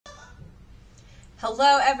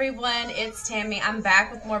Hello everyone, it's Tammy. I'm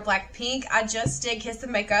back with more Blackpink. I just did Kiss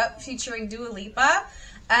and Makeup featuring Dua Lipa,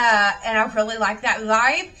 and I really like that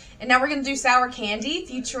vibe. And now we're going to do Sour Candy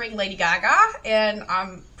featuring Lady Gaga, and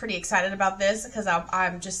I'm pretty excited about this because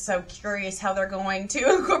I'm just so curious how they're going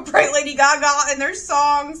to incorporate Lady Gaga in their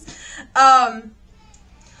songs. Also,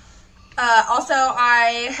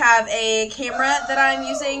 I have a camera that I'm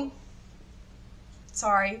using.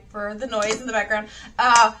 Sorry for the noise in the background.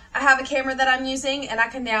 I have a camera that I'm using, and I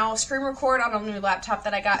can now screen record on a new laptop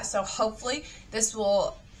that I got, so hopefully this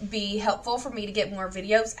will be helpful for me to get more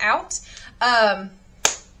videos out.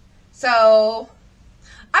 So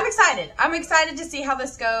I'm excited. I'm excited to see how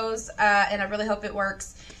this goes, and I really hope it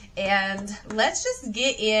works. And let's just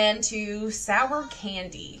get into Sour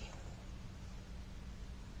Candy.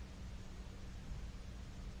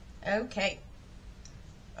 Okay.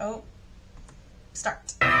 Oh.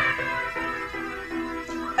 Start.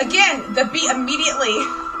 Again, the beat immediately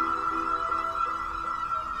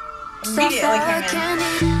came in.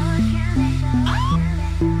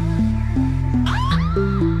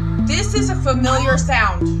 This is a familiar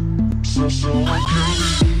sound.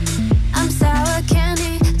 I'm sour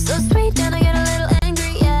candy, so sweet and I get a little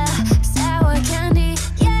angry, yeah. Sour candy,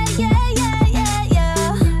 yeah, yeah, yeah, yeah,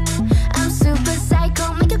 yeah. I'm super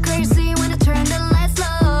psycho, make you crazy when I turn the lights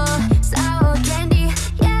low. Sour candy,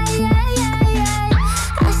 yeah, yeah, yeah, yeah.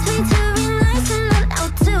 Ask me to be nice and then I'll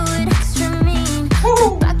do it extra mean.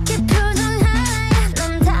 밖에 표정 하나에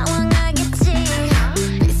넌 당황하겠지.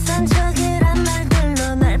 비싼 척이란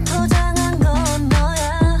말들로 날 포장한 건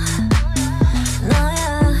너야,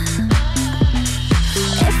 너야.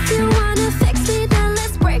 If you wanna fix me, then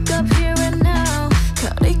let's break up here and now.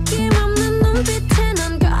 거리낌 없는 눈빛에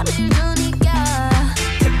넌 거리를 두니까.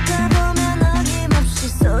 듣다 보면 어김없이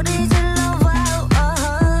소리 질러. Wow,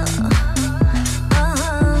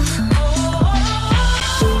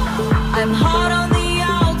 I'm hot on the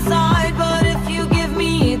outside, but if you give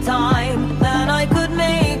me time, then I could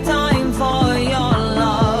make time for your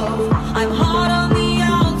love. I'm hot on the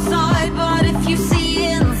outside, but if you see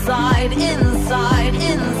inside, inside,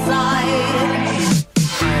 inside.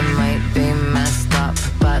 I might be messed up,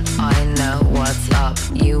 but I know what's up.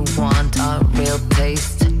 You want a real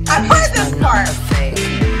taste? I've heard this part.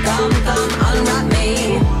 Come, unwrap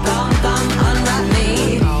me. Come, unwrap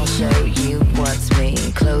me. I'll show you what's me.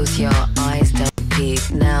 Close your eyes, don't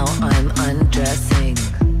peek. Now I'm undressing.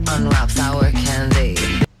 Unwrap sour candy.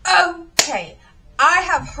 Okay, I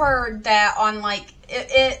have heard that on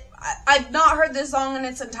I've not heard this song in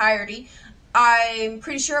its entirety. I'm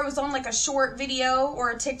pretty sure it was on like a short video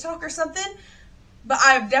or a TikTok or something, but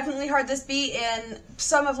I've definitely heard this beat in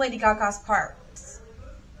some of Lady Gaga's parts.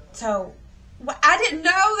 So I didn't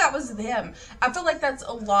know that was them. I feel like that's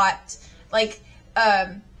a lot, like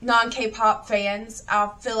non-K-pop fans. I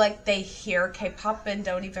feel like they hear K-pop and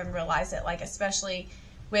don't even realize it, like especially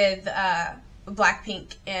with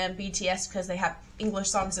Blackpink and BTS, because they have English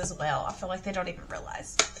songs as well. I feel like they don't even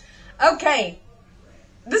realize. Okay,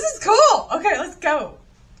 this is cool. Okay, let's go.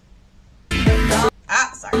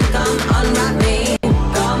 Sorry. Come unwrap me.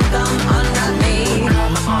 Come unwrap me.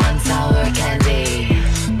 Come on, sour candy.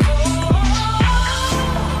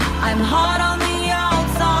 I'm hot on the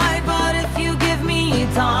outside, but if you give me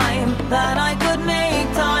time, then I could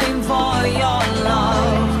make time for your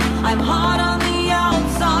love. I'm hot on the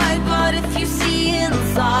outside, but if you see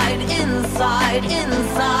inside, inside,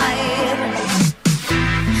 inside.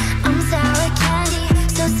 I'm sour candy,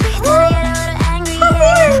 so sweet that I get a little angry,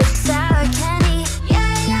 yeah. Sour candy,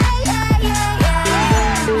 yeah, yeah, yeah, yeah,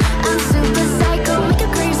 yeah. I'm super psycho, make you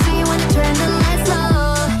crazy when I turn the lights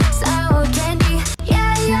low. Sour candy,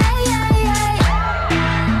 yeah, yeah, yeah, yeah,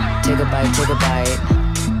 yeah. Take a bite,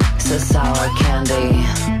 so sour candy.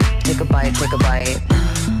 Take a bite,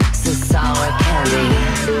 so sour candy.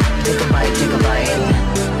 Take a bite,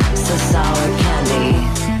 so sour candy.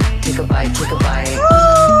 Take a bite,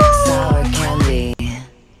 sour candy.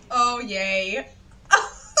 Oh, yay.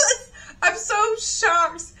 I'm so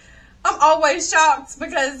shocked. I'm always shocked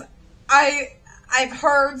because I've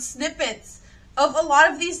heard snippets of a lot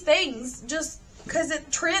of these things just because it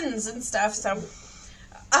trends and stuff. So,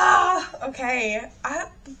 okay.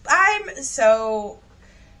 I'm so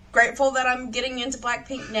grateful that I'm getting into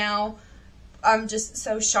Blackpink now. I'm just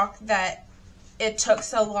so shocked that it took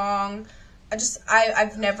so long.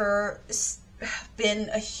 I've never been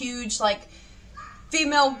a huge, like,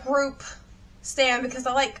 female group stan because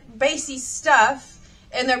I like bassy stuff,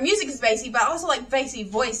 and their music is bassy, but I also like bassy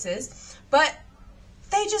voices, but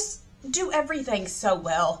they just do everything so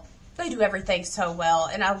well. They do everything so well,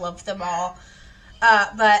 and I love them all.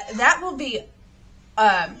 But that will be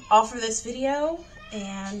all for this video.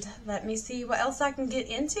 and let me see what else I can get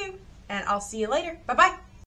into, and I'll see you later. Bye-bye.